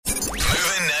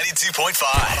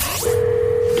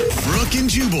92.5. Brooke and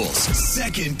Jubal's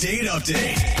second date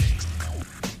update.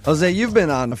 Jose, you've been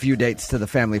on a few dates to the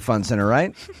Family Fun Center,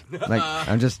 right? Like,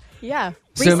 I'm just Yeah.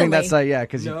 assuming recently.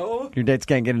 that's because No. your dates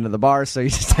can't get into the bar, so you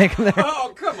just take them there.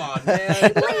 Oh, come on, man.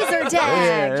 Laser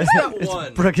tag. Just that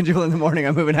one. Brooke and Jubal in the morning.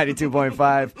 I'm moving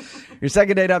 92.5. Your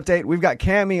second date update. We've got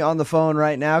Cammie on the phone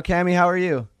right now. Cammie, how are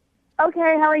you? Okay,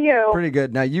 how are you? Pretty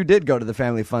good. Now, you did go to the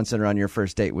Family Fun Center on your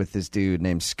first date with this dude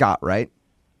named Scott, right?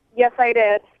 Yes, I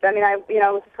did. I mean, it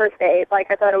was the first date. Like,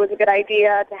 I thought it was a good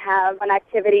idea to have an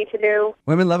activity to do.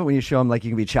 Women love it when you show them like you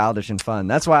can be childish and fun.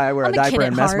 That's why I wear I'm a a kid diaper at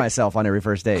and mess heart. myself on every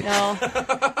first date. No.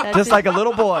 That's Just like a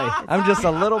little boy. I'm just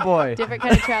a little boy. different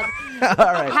kind of child. All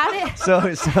right. How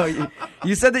did... So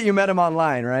you said that you met him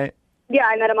online, right? Yeah,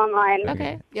 I met him online.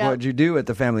 Okay. Yeah. What'd you do at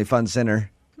the Family Fun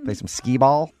Center? Play some skee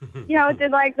ball?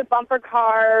 Did like the bumper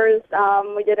cars.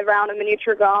 We did a round of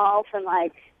miniature golf and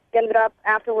like ended up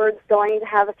afterwards going to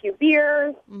have a few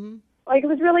beers. Mm-hmm. Like, it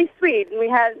was really sweet. And we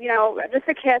had, just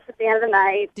a kiss at the end of the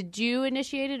night. Did you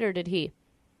initiate it or did he?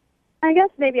 I guess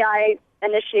maybe I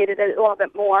initiated it a little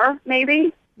bit more,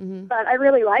 maybe. Mm-hmm. But I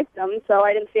really liked him, so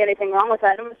I didn't see anything wrong with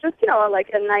that. It was just,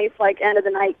 like a nice, like,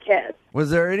 end-of-the-night kiss. Was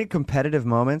there any competitive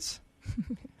moments?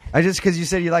 Because you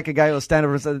said you like a guy who'll stand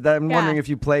over. I'm wondering if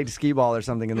you played skee ball or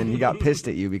something and then he got pissed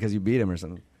at you because you beat him or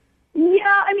something.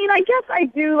 Yeah, I mean, I guess I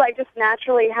do, like, just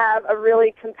naturally have a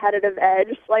really competitive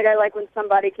edge. Like, I like when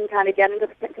somebody can kind of get into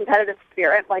the competitive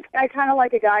spirit. Like, I kind of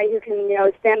like a guy who can,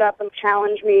 stand up and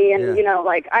challenge me. And,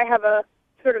 like, I have a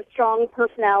sort of strong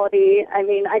personality. I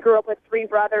mean, I grew up with 3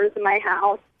 brothers in my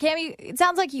house. Cammie, it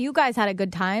sounds like you guys had a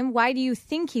good time. Why do you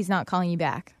think he's not calling you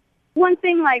back? One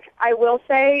thing, like, I will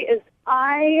say is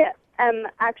I am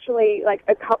actually, like,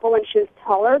 a couple inches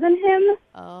taller than him.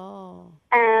 Oh.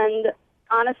 And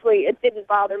honestly, it didn't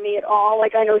bother me at all.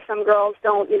 Like, I know some girls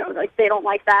don't, they don't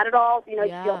like that at all. You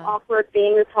feel awkward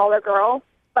being the taller girl.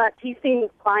 But he seemed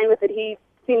fine with it. He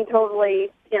seemed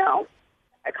totally,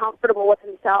 comfortable with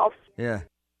himself. Yeah.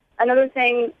 Another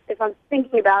thing, if I'm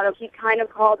thinking about it, he kind of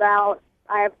called out,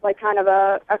 I have, like, kind of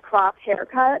a crop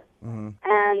haircut. Mm-hmm.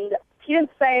 And he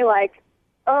didn't say, like,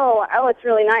 oh, it's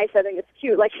really nice. I think it's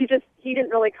cute. Like, he didn't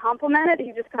really compliment it.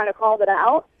 He just kind of called it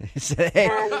out. He said, hey,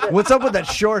 And- what's up with that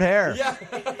short hair? Yeah.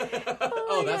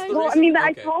 Oh, that's the Well, reason? I mean,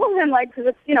 I Okay. told him, like, because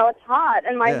it's, it's hot,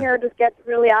 and my Yeah. hair just gets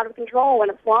really out of control when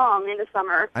it's long in the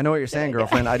summer. I know what you're saying,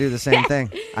 girlfriend. I do the same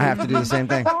thing. I have to do the same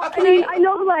thing. Well, I mean, I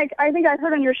know, like, I think I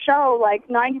heard on your show, like,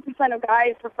 90% of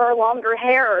guys prefer longer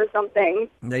hair or something.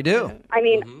 They do. I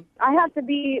mean, I have to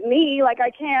be me. Like,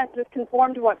 I can't just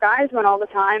conform to what guys want all the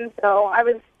time. So I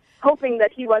was hoping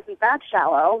that he wasn't that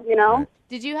shallow, Right.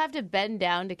 Did you have to bend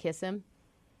down to kiss him?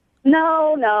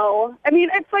 No. I mean,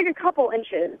 it's like a couple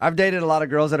inches. I've dated a lot of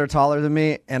girls that are taller than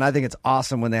me, and I think it's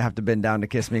awesome when they have to bend down to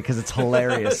kiss me because it's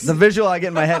hilarious. The visual I get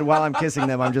in my head while I'm kissing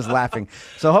them, I'm just laughing.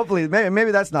 So hopefully,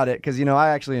 maybe that's not it because, I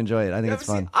actually enjoy it. I think it's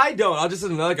See, fun. I don't. I'll just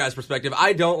another guy's perspective.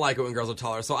 I don't like it when girls are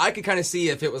taller, so I could kind of see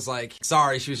if it was like,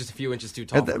 sorry, she was just a few inches too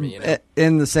tall for me.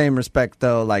 In the same respect,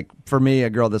 though, like for me, a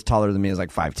girl that's taller than me is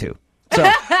like 5'2". So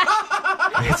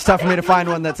it's tough for me to find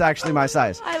one that's actually my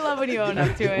size. I love when you own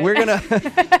up to it. We're gonna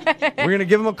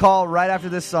give him a call right after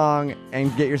this song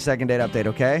and get your second date update.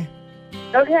 Okay?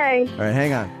 Okay. All right,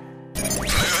 hang on. Moving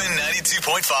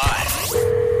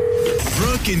 92.5.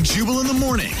 Brooke and Jubal in the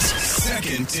mornings.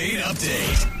 Second date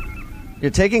update.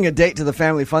 You're taking a date to the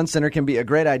Family Fun Center can be a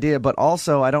great idea, but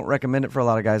also I don't recommend it for a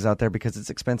lot of guys out there because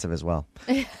it's expensive as well.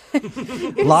 A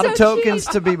lot of tokens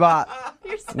to be bought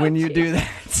when you do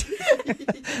that.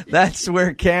 That's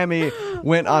where Cammie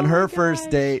went on her first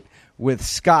date with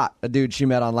Scott, a dude she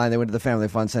met online. They went to the Family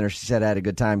Fun Center. She said I had a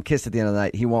good time. Kissed at the end of the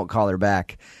night. He won't call her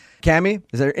back. Cammie,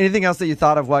 is there anything else that you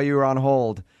thought of while you were on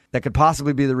hold that could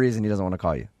possibly be the reason he doesn't want to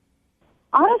call you?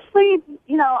 Honestly,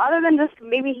 other than just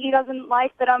maybe he doesn't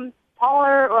like that I'm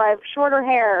taller or I have shorter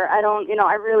hair, I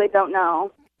really don't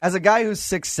know. As a guy who's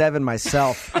 6'7"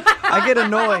 myself, I get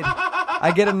annoyed.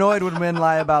 I get annoyed when men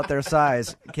lie about their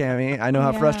size, Cammie. I know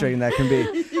how frustrating that can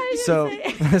be. So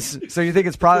you think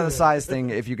it's probably the size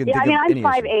thing if you can Yeah, think I of mean, any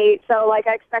I'm issue. 5'8", so, like,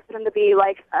 I expected him to be,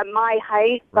 like, my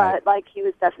height, Right. but, like, he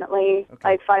was definitely,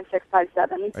 like, 5'6",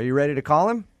 5'7". Are you ready to call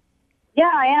him? Yeah,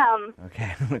 I am.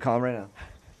 Okay, I'm going to call him right now.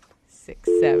 6,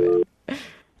 7.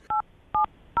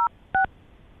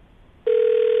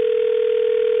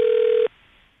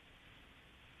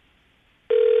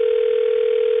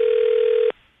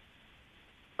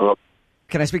 Hello?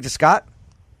 Can I speak to Scott?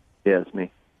 Yeah, it's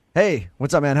me. Hey,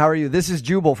 what's up, man? How are you? This is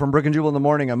Jubal from Brooke and Jubal in the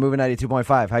Morning. I'm moving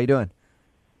 92.5. How you doing?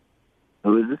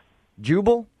 Who is this?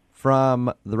 Jubal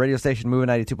from the radio station Moving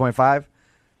 92.5.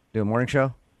 Do a morning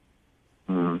show.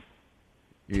 Hmm.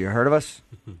 You heard of us?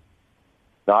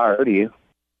 Alrighty.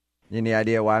 Any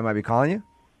idea why I might be calling you?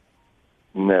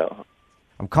 No.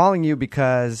 I'm calling you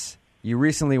because you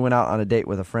recently went out on a date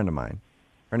with a friend of mine.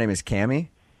 Her name is Cammie.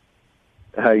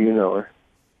 How you know her?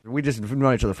 We've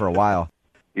known each other for a while.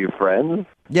 You friends?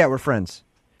 Yeah, we're friends.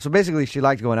 So basically, she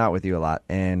liked going out with you a lot,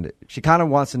 and she kind of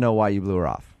wants to know why you blew her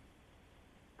off.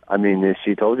 I mean, if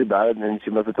she told you about it, then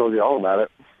she must have told you all about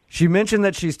it. She mentioned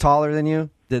that she's taller than you.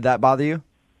 Did that bother you?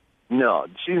 No,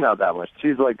 she's not that much.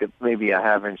 She's like maybe a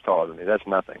half inch taller than me. That's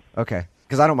nothing. Okay.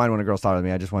 Because I don't mind when a girl's taller than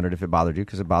me. I just wondered if it bothered you,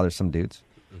 because it bothers some dudes.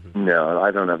 No,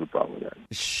 I don't have a problem with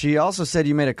that. She also said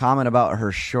you made a comment about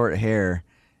her short hair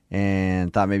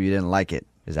and thought maybe you didn't like it.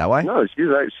 Is that why? No, she's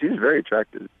very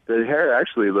attractive. The hair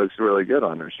actually looks really good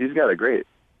on her. She's got a great.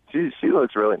 She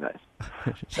looks really nice.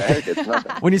 The hair gets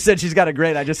nothing. When you said she's got a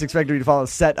great, I just expected you to follow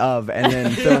set of and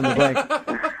then fill in the blank.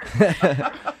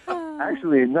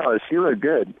 Actually, no, she looked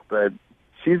good, but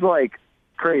she's like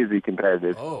crazy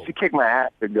competitive. Oh. She kicked my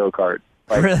ass at go-kart.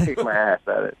 Like, Really? kicked my ass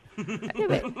at it.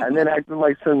 And then acting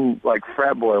like some like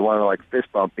frat boy wanted to like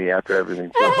fist bump me after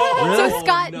everything. So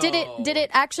Scott, no. did it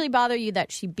actually bother you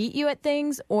that she beat you at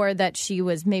things, or that she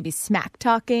was maybe smack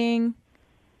talking?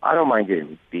 I don't mind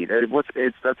getting beat.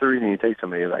 That's the reason you take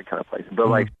somebody to that kind of place. But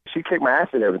like, she kicked my ass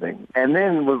at everything, and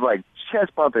then was like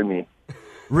chest bumping me.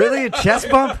 Really? A chest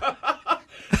bump?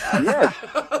 Yes.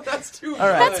 That's too All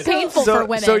right. That's painful for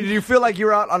women. So did you feel like you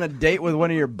were out on a date with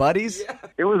one of your buddies?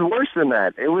 It was worse than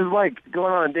that. It was like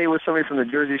going on a date with somebody from the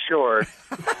Jersey Shore.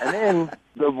 And then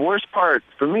the worst part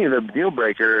for me, the deal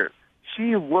breaker,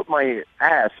 she whooped my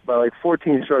ass by like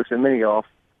 14 strokes in mini golf,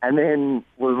 and then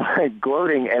was like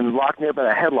gloating and locked me up in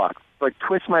a headlock. Like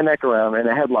twist my neck around in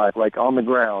a headlock, like on the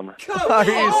ground. Are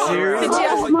you serious?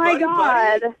 Oh my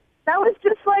God. That was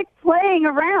just like playing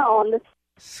around.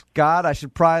 Scott, I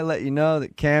should probably let you know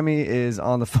that Cammie is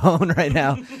on the phone right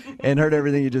now and heard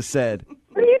everything you just said.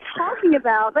 What are you talking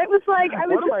about? That was like, I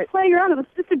was What am just playing around. It was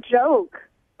just a joke.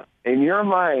 In your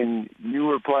mind, you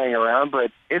were playing around,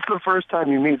 but it's the first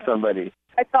time you meet somebody.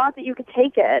 I thought that you could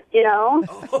take it, you know?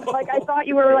 Like, I thought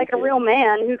you were like a real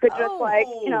man who could just like,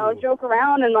 you know, joke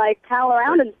around and like pal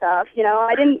around and stuff, you know?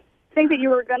 I didn't think that you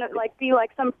were going to like be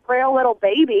like some frail little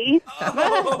baby.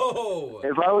 Oh.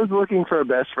 If I was looking for a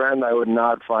best friend, I would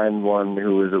not find one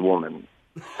who was a woman.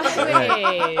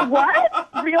 Wait. What?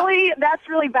 Really? That's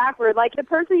really backward. Like, the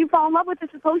person you fall in love with is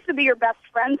supposed to be your best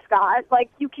friend, Scott. Like,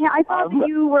 you can't. I thought that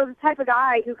you were the type of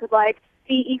guy who could like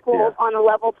be equal on a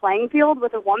level playing field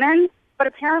with a woman. But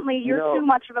apparently, you're too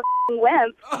much of a f***ing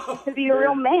wimp to be a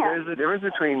real man. There's a difference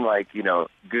between like, you know,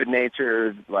 good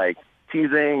natured, like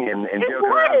teasing and It joking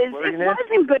around. was. It was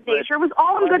in good nature. It was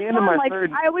all in by good the end of fun. my Like,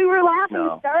 third- we were laughing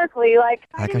No. hysterically. Like,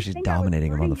 I like how didn't she's think I was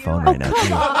dominating him on the hurting phone you. right now, Come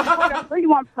too. on, I would hurt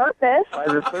you on purpose. By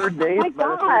the third date, My by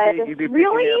the God, third date, you'd be picking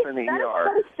really? me up in the That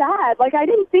ER. is so sad. Like, I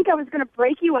didn't think I was going to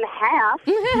break you in half.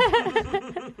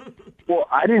 Well,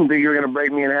 I didn't think you were going to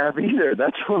break me in half either.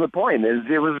 That's the point.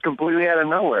 It was completely out of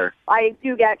nowhere. I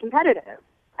do get competitive,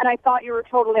 and I thought you were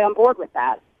totally on board with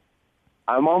that.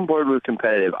 I'm on board with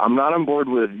competitive. I'm not on board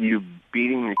with you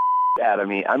beating the out of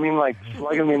me. I mean, like,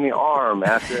 slugging me in the arm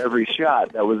after every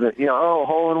shot. That was,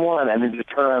 hole in one, and then just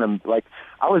turn around and, like,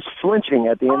 I was flinching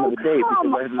at the end of the date because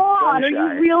Come I was on. Are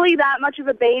gun-shy. you really that much of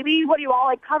a baby? What, are you all,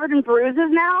 like, covered in bruises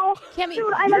now? Cammie,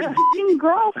 Dude, I'm a f***ing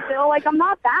girl still. Like, I'm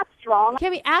not that strong.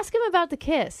 Cammie, ask him about the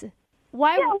kiss.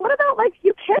 Why? Yeah, what about, like,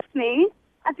 you kissed me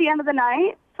at the end of the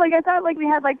night? So, like, I thought, like, we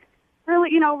had, like,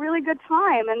 really good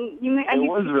time. And you It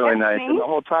was you really kissed nice, me. and the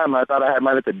whole time I thought I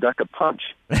might have to duck a punch.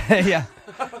 Yeah.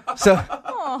 So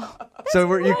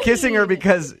were you kissing her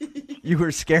because you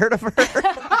were scared of her?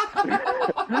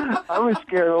 I was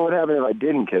scared of what would happen if I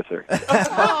didn't kiss her.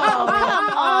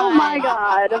 Oh, my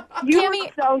God. You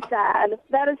Cammie- are so sad.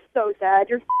 That is so sad.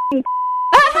 You're f***ing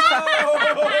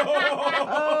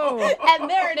And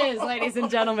there it is, ladies and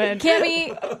gentlemen.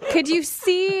 Cammie, could you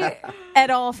see at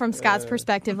all from Scott's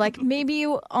perspective, like maybe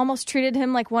you almost treated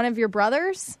him like one of your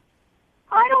brothers?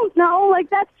 I don't know. Like,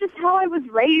 that's just how I was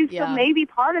raised, Yeah. so maybe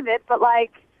part of it. But,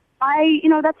 like,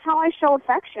 that's how I show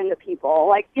affection to people.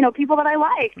 Like, people that I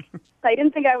like. I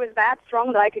didn't think I was that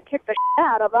strong that I could kick the shit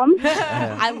out of them.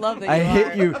 I love that I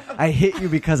hit you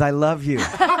because I love you.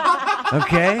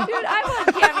 Okay? Dude, I'm on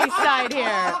Cammie's side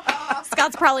here.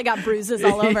 Scott's probably got bruises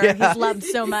all over. Yeah. He's loved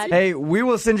so much. Hey, we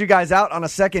will send you guys out on a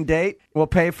second date. We'll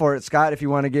pay for it, Scott, if you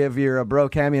want to give your bro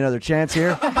Cammie another chance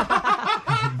here.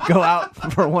 Go out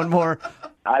for one more.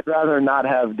 I'd rather not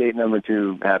have date number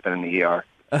 2 happen in the ER.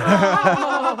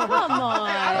 Oh, come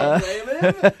on.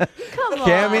 Come on.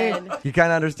 Cammy, you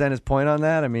kind of understand his point on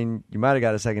that? I mean, you might have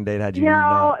got a second date had you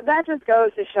not. That just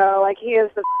goes to show, like, he is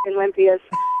the fucking wimpiest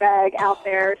bag out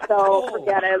there, so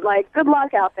forget it. Like, good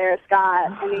luck out there,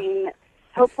 Scott. I mean,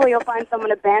 hopefully you'll find someone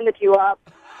to bandage you up.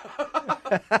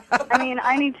 I mean,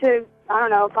 I need to, I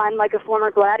don't know, find, like, a former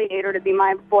gladiator to be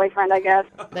my boyfriend, I guess.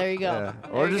 There you go. Yeah.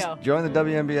 There Or you just go. join the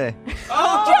WNBA.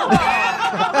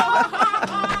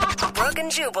 Brooke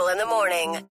and Jubal in the morning.